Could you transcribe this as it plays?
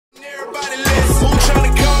Everybody listen. Who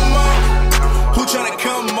tryna come up? Who tryna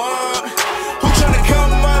come up? Who tryna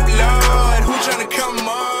come up, Lord? Who tryna come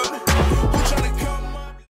up? Who tryna come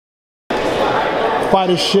up?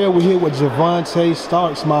 Fighter share, we're here with Javontae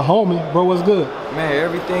Starks, my homie. Bro, what's good? Man,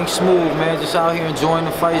 everything's smooth, man. Just out here enjoying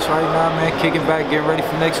the fights right now, man. Kicking back, getting ready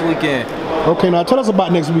for next weekend. Okay, now tell us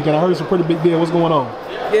about next weekend. I heard it's a pretty big deal. What's going on?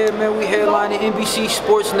 Yeah, man, we headlining NBC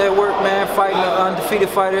Sports Network, man. Fighting an undefeated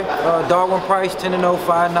fighter, Darwin Price, 10-0,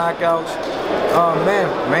 5 knockouts.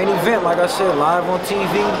 Man, main event, like I said, live on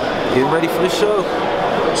TV. Getting ready for the show.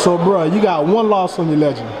 So, bro, you got one loss on your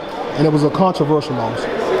legend, and it was a controversial loss.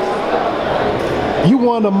 You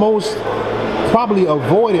one of the most probably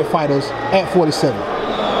avoided fighters at 47.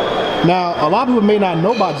 Now, a lot of people may not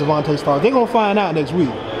know about Javontae Starks. They're going to find out next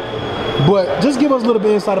week. But just give us a little bit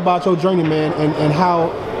of insight about your journey, man, and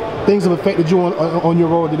how things have affected you on your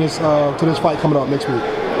road to this fight coming up next week.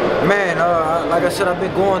 Man, like I said, I've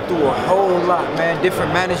been going through a whole lot, man.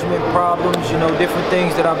 Different management problems, you know, different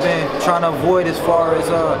things that I've been trying to avoid as far as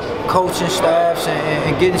coaching staffs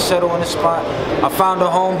and getting settled on the spot. I found a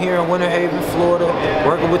home here in Winter Haven, Florida,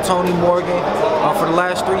 working with Tony Morgan. For the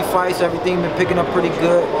last 3 fights, everything been picking up pretty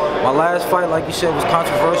good. My last fight, like you said, was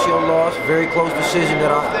controversial loss, very close decision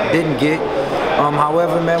that I didn't get.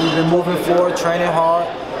 However, man, we've been moving forward, training hard.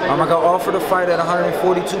 I got offered a fight at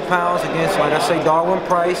 142 pounds against, like I say, Darwin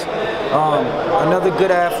Price, another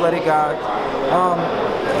good athletic guy.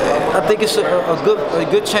 I think it's a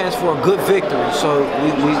good chance for a good victory. So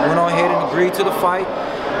we went on ahead and agreed to the fight.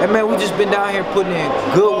 And man, we just been down here putting in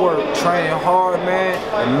good work, training hard, man.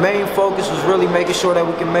 The main focus was really making sure that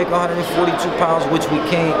we can make 142 pounds, which we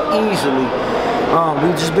can easily.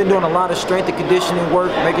 We've just been doing a lot of strength and conditioning work,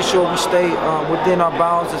 making sure we stay within our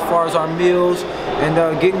bounds as far as our meals and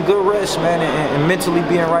getting good rest, man, and mentally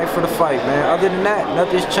being right for the fight, man. Other than that,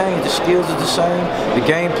 nothing's changed. The skills is the same, the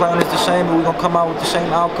game plan is the same, and we're going to come out with the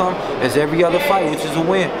same outcome as every other fight, which is a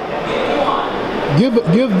win.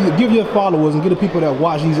 Give your followers and give the people that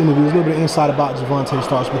watch these interviews a little bit of insight about Javontae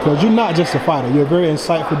Starks, because you're not just a fighter. You're a very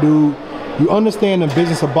insightful dude. You understand the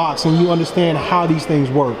business of boxing. You understand how these things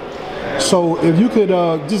work. So if you could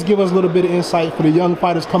just give us a little bit of insight for the young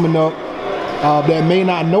fighters coming up that may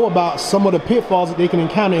not know about some of the pitfalls that they can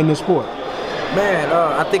encounter in this sport. Man,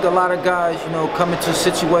 I think a lot of guys, you know, come into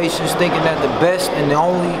situations thinking that the best and the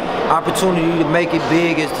only opportunity to make it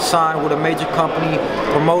big is to sign with a major company,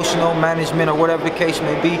 promotional, management, or whatever the case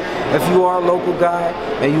may be. If you are a local guy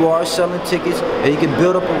and you are selling tickets and you can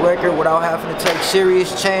build up a record without having to take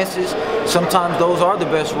serious chances, sometimes those are the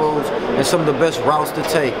best roads and some of the best routes to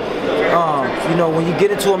take. You know, when you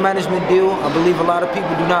get into a management deal, I believe a lot of people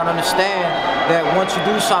do not understand that once you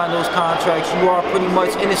do sign those contracts, you are pretty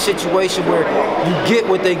much in a situation where you get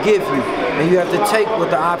what they give you, and you have to take what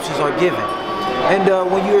the options are given. And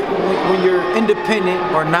when you're independent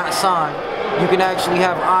or not signed, you can actually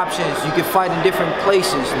have options. You can fight in different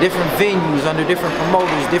places, different venues, under different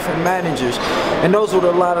promoters, different managers. And those were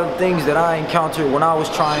a lot of the things that I encountered when I was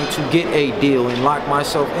trying to get a deal and lock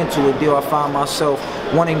myself into a deal. I found myself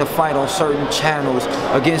wanting to fight on certain channels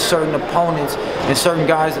against certain opponents and certain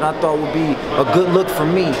guys that I thought would be a good look for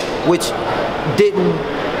me, which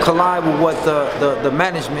didn't collide with what the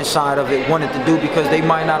management side of it wanted to do, because they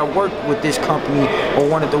might not have worked with this company or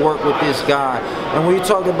wanted to work with this guy. And when you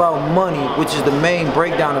talk about money, which is the main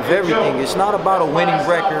breakdown of everything, it's not about a winning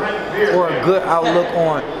record or a good outlook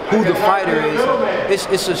on who the fighter is.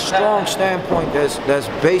 It's a strong standpoint that's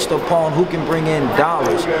based upon who can bring in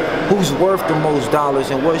dollars, who's worth the most dollars,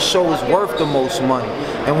 and what show is worth the most money.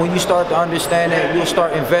 And when you start to understand that, you'll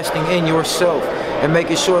start investing in yourself and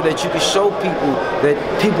making sure that you can show people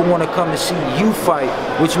that people want to come to see you fight,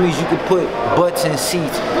 which means you can put butts in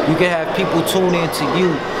seats. You can have people tune in to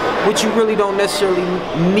you, which you really don't necessarily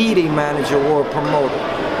need a manager or a promoter.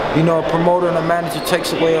 You know, a promoter and a manager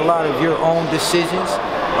takes away a lot of your own decisions,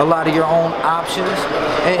 a lot of your own options,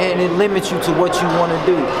 and it limits you to what you want to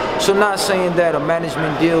do. So not saying that a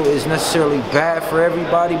management deal is necessarily bad for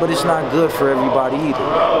everybody, but it's not good for everybody either.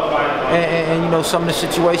 And you know, some of the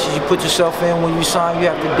situations you put yourself in when you sign, you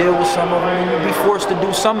have to deal with some of them, and you'll be forced to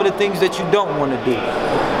do some of the things that you don't want to do.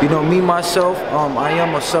 You know, me, myself, I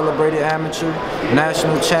am a celebrated amateur,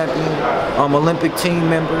 national champion, Olympic team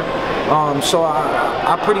member. So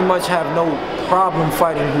I pretty much have no problem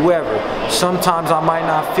fighting whoever. Sometimes I might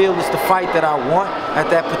not feel it's the fight that I want at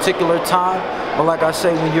that particular time, but like I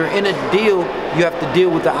say, when you're in a deal, you have to deal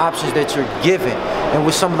with the options that you're given. And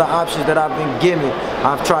with some of the options that I've been given,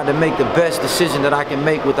 I've tried to make the best decision that I can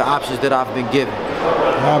make with the options that I've been given.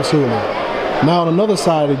 Absolutely. Now on another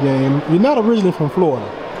side of the game, you're not originally from Florida,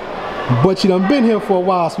 but you done been here for a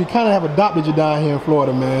while, so we kind of have adopted you down here in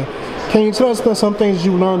Florida, man. Can you tell us some things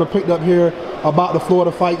you learned or picked up here about the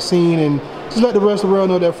Florida fight scene, and just let the rest of the world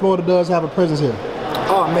know that Florida does have a presence here?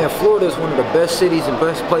 Oh man, Florida is one of the best cities and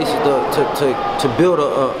best places to build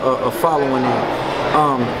a following in.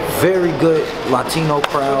 Very good Latino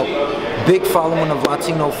crowd, big following of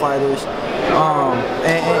Latino fighters,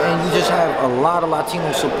 and you just have a lot of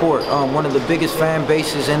Latino support. One of the biggest fan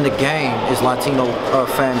bases in the game is Latino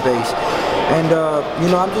fan base. And, you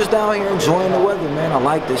know, I'm just down here enjoying the weather, man. I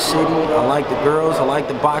like the city, I like the girls, I like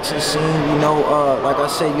the boxing scene. You know, like I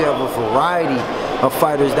said, you have a variety of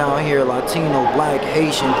fighters down here, Latino, Black,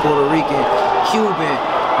 Haitian, Puerto Rican, Cuban,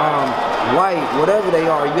 white, whatever they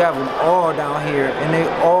are, you have them all down here, and they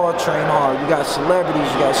all train hard. You got celebrities,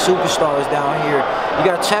 you got superstars down here, you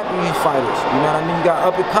got champion fighters, you know what I mean? You got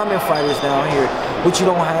up-and-coming fighters down here, which you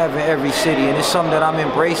don't have in every city, and it's something that I'm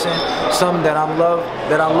embracing, something that I love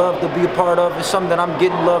to be a part of, and something that I'm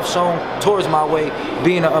getting love shown towards my way,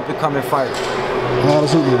 being an up-and-coming fighter.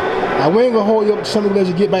 Absolutely. Now, we ain't gonna hold you up to something.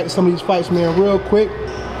 Let's get back to some of these fights, man, real quick.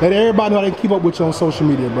 Let everybody know how they can keep up with you on social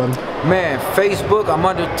media, brother. Man, Facebook, I'm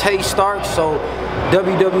under Tay Starks, so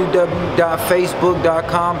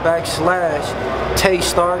www.facebook.com/Tay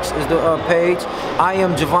Starks is the page. I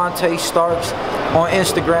am Javontae Starks on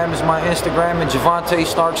Instagram is my Instagram, and Javontae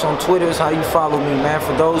Starks on Twitter is how you follow me, man.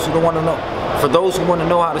 For those who want to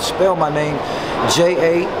know, how to spell my name,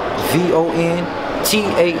 Javontae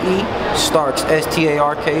Starks,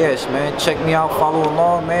 Starks, man. Check me out, follow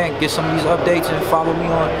along, man. Get some of these updates and follow me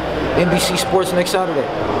on NBC Sports next Saturday.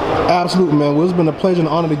 Absolutely, man. Well, it's been a pleasure and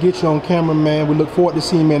honor to get you on camera, man. We look forward to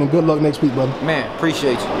seeing you, man, and good luck next week, brother. Man,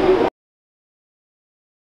 appreciate you.